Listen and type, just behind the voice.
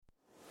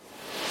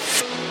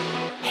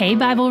Hey,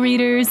 Bible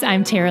readers,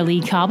 I'm Tara Lee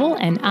Cobble,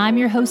 and I'm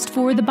your host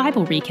for the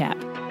Bible Recap.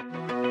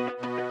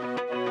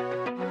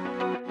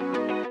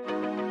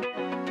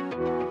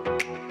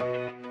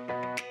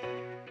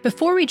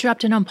 Before we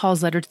dropped in on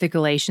Paul's letter to the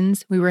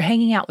Galatians, we were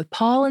hanging out with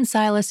Paul and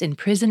Silas in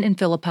prison in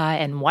Philippi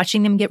and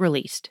watching them get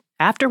released,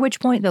 after which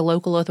point the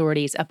local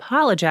authorities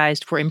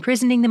apologized for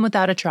imprisoning them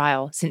without a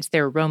trial since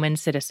they're Roman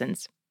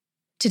citizens.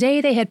 Today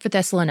they head for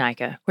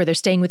Thessalonica, where they're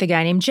staying with a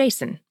guy named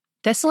Jason.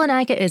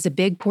 Thessalonica is a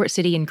big port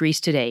city in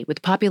Greece today with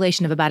a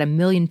population of about 1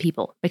 million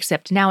people,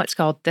 except now it's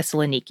called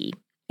Thessaloniki.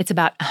 It's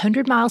about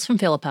 100 miles from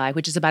Philippi,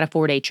 which is about a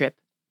 4-day trip.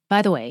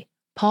 By the way,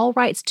 Paul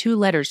writes 2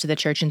 letters to the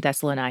church in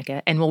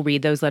Thessalonica, and we'll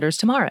read those letters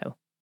tomorrow.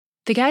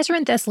 The guys are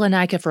in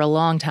Thessalonica for a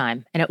long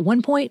time, and at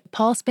one point,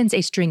 Paul spends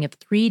a string of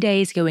 3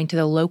 days going to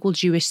the local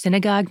Jewish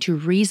synagogue to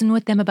reason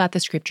with them about the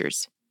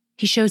scriptures.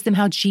 He shows them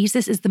how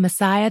Jesus is the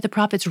Messiah the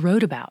prophets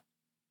wrote about.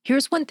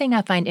 Here's one thing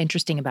I find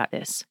interesting about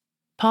this.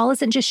 Paul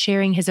isn't just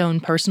sharing his own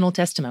personal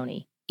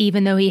testimony,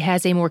 even though he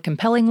has a more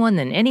compelling one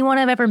than anyone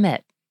I've ever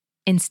met.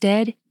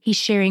 Instead, he's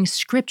sharing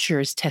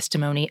Scripture's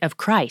testimony of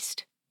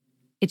Christ.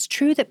 It's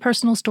true that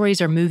personal stories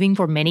are moving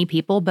for many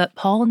people, but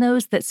Paul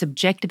knows that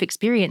subjective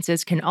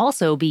experiences can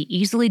also be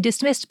easily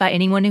dismissed by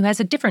anyone who has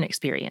a different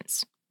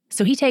experience.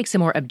 So he takes a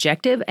more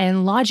objective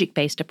and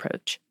logic-based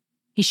approach.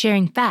 He's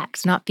sharing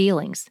facts, not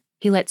feelings.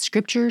 He lets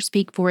Scripture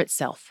speak for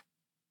itself.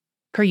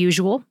 Per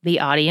usual, the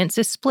audience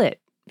is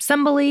split.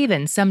 Some believe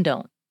and some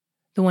don't.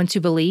 The ones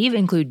who believe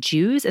include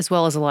Jews as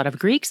well as a lot of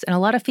Greeks and a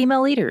lot of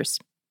female leaders.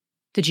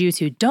 The Jews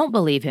who don't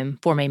believe him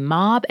form a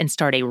mob and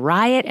start a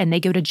riot, and they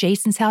go to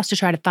Jason's house to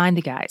try to find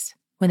the guys.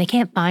 When they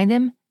can't find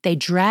them, they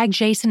drag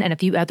Jason and a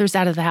few others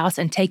out of the house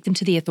and take them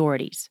to the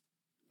authorities.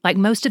 Like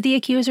most of the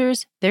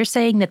accusers, they're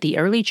saying that the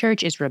early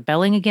church is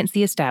rebelling against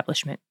the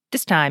establishment,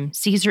 this time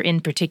Caesar in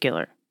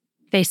particular.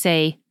 They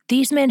say,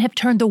 "These men have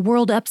turned the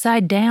world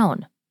upside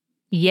down."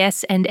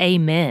 Yes and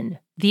amen.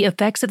 The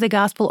effects of the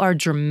gospel are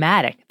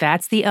dramatic.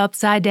 That's the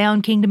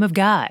upside-down kingdom of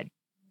God.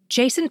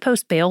 Jason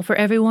posts bail for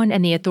everyone,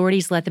 and the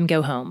authorities let them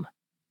go home.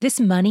 This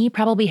money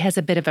probably has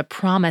a bit of a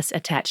promise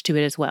attached to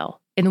it as well.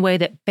 In the way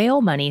that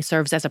bail money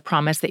serves as a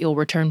promise that you'll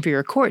return for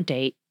your court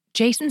date,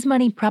 Jason's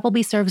money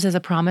probably serves as a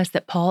promise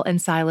that Paul and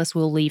Silas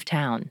will leave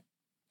town.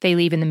 They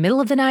leave in the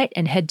middle of the night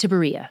and head to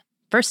Berea.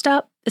 First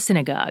stop, the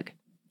synagogue.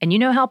 And you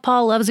know how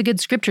Paul loves a good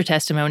scripture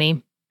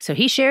testimony, so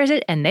he shares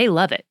it and they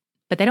love it.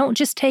 But they don't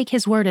just take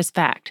his word as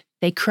fact.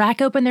 They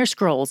crack open their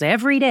scrolls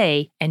every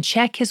day and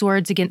check his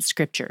words against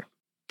Scripture.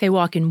 They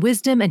walk in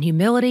wisdom and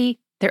humility.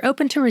 They're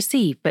open to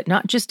receive, but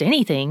not just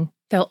anything.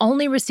 They'll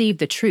only receive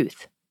the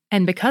truth.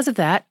 And because of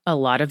that, a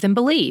lot of them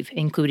believe,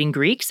 including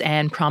Greeks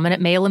and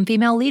prominent male and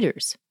female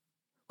leaders.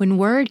 When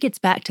word gets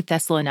back to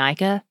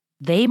Thessalonica,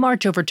 they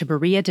march over to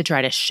Berea to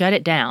try to shut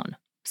it down.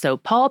 So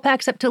Paul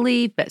packs up to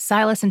leave, but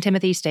Silas and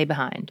Timothy stay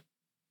behind.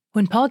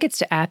 When Paul gets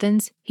to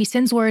Athens, he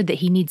sends word that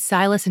he needs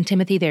Silas and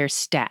Timothy there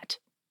stat.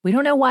 We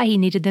don't know why he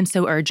needed them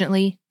so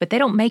urgently, but they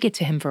don't make it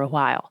to him for a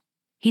while.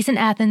 He's in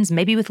Athens,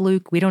 maybe with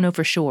Luke, we don't know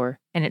for sure,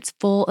 and it's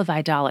full of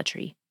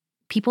idolatry.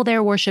 People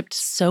there worshipped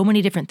so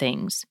many different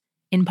things,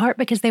 in part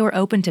because they were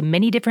open to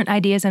many different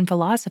ideas and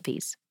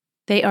philosophies.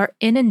 They are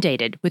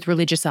inundated with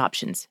religious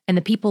options, and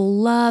the people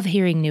love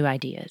hearing new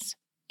ideas.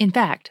 In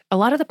fact, a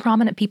lot of the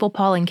prominent people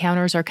Paul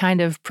encounters are kind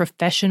of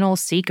professional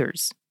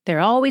seekers. They're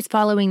always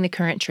following the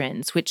current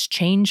trends, which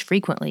change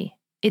frequently.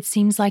 It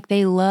seems like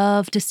they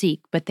love to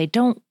seek, but they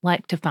don't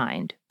like to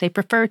find. They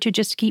prefer to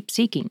just keep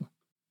seeking.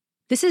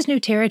 This is new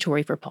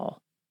territory for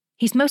Paul.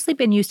 He's mostly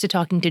been used to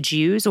talking to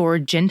Jews or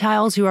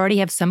Gentiles who already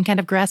have some kind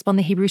of grasp on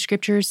the Hebrew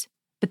Scriptures,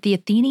 but the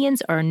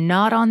Athenians are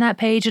not on that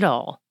page at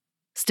all.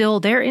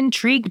 Still, they're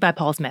intrigued by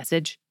Paul's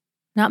message,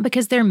 not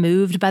because they're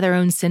moved by their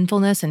own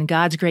sinfulness and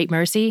God's great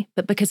mercy,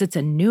 but because it's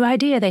a new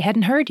idea they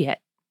hadn't heard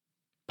yet.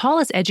 Paul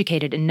is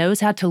educated and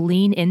knows how to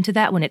lean into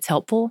that when it's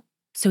helpful,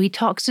 so he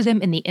talks to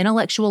them in the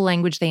intellectual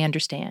language they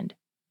understand,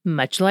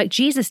 much like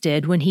Jesus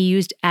did when he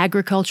used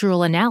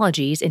agricultural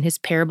analogies in his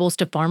parables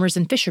to farmers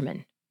and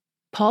fishermen.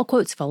 Paul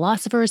quotes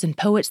philosophers and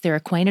poets they're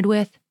acquainted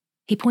with.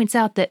 He points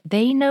out that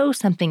they know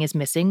something is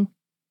missing.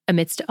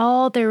 Amidst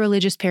all their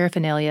religious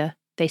paraphernalia,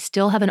 they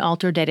still have an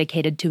altar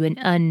dedicated to an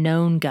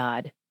unknown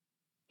God.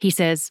 He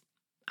says,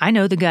 "I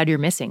know the God you're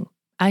missing.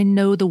 I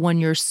know the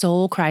one your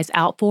soul cries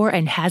out for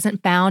and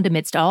hasn't found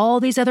amidst all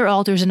these other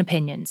altars and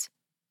opinions.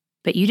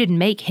 But you didn't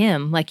make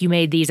him like you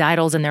made these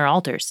idols and their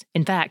altars.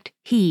 In fact,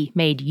 he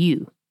made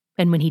you.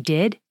 And when he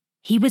did,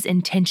 he was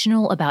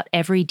intentional about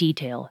every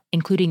detail,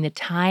 including the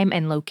time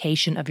and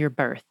location of your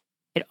birth.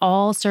 It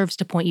all serves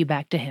to point you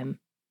back to him.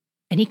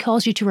 And he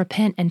calls you to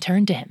repent and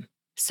turn to him.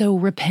 So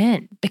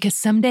repent, because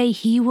someday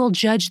he will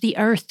judge the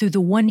earth through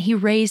the one he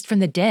raised from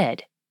the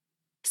dead."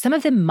 Some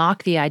of them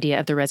mock the idea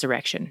of the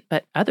resurrection,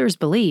 but others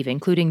believe,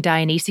 including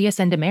Dionysius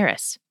and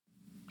Damaris.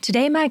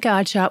 Today, my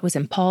Godshot was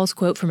in Paul's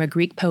quote from a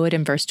Greek poet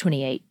in verse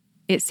 28.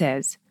 It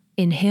says,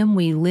 "In him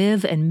we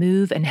live and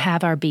move and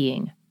have our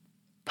being."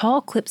 Paul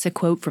clips a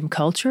quote from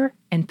culture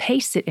and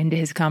pastes it into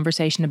his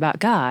conversation about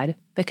God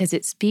because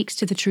it speaks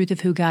to the truth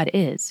of who God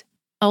is.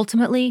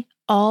 Ultimately,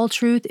 all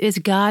truth is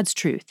God's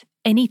truth.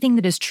 Anything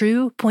that is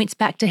true points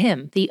back to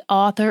Him, the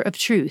author of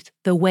truth,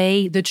 the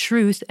way, the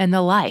truth, and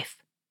the life,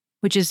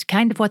 which is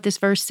kind of what this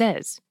verse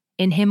says.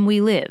 In Him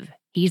we live,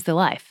 He's the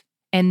life,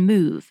 and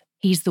move,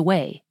 He's the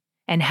way,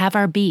 and have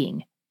our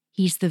being.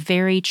 He's the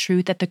very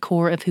truth at the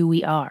core of who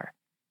we are,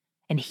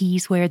 and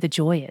He's where the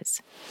joy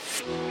is.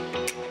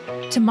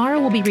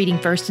 Tomorrow we'll be reading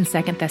 1st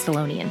and 2nd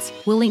Thessalonians.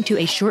 We'll link to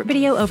a short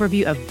video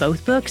overview of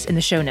both books in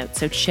the show notes,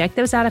 so check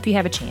those out if you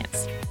have a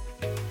chance.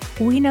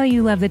 We know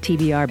you love the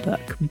TBR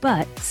book,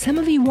 but some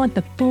of you want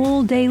the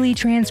full daily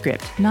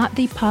transcript, not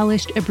the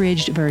polished,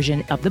 abridged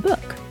version of the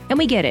book. And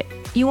we get it.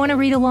 You want to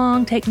read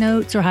along, take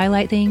notes, or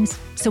highlight things?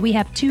 So we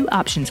have two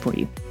options for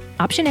you.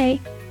 Option A,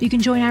 you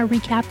can join our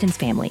Recaptains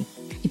family.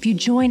 If you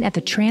join at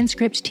the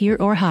transcript tier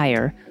or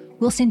higher,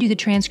 we'll send you the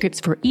transcripts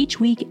for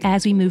each week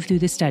as we move through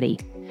the study.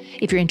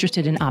 If you're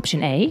interested in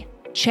option A,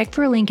 check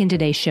for a link in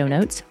today's show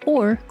notes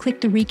or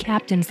click the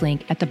Recaptains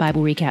link at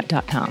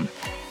thebiblerecap.com.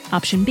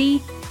 Option B,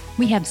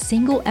 we have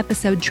single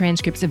episode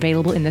transcripts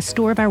available in the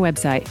store of our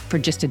website for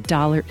just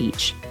 $1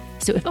 each.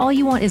 So if all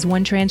you want is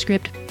one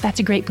transcript, that's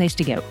a great place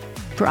to go.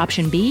 For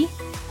option B,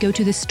 go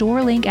to the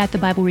store link at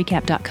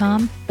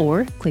thebiblerecap.com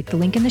or click the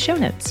link in the show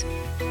notes.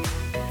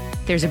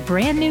 There's a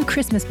brand new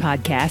Christmas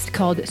podcast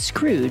called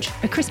Scrooge,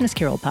 a Christmas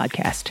Carol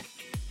podcast.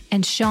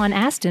 And Sean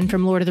Astin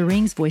from Lord of the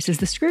Rings voices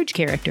the Scrooge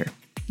character.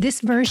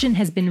 This version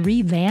has been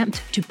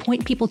revamped to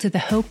point people to the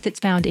hope that's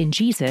found in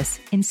Jesus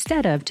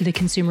instead of to the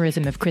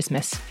consumerism of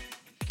Christmas.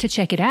 To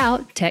check it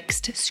out,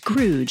 text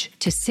Scrooge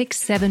to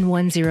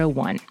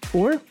 67101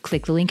 or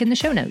click the link in the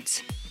show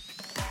notes.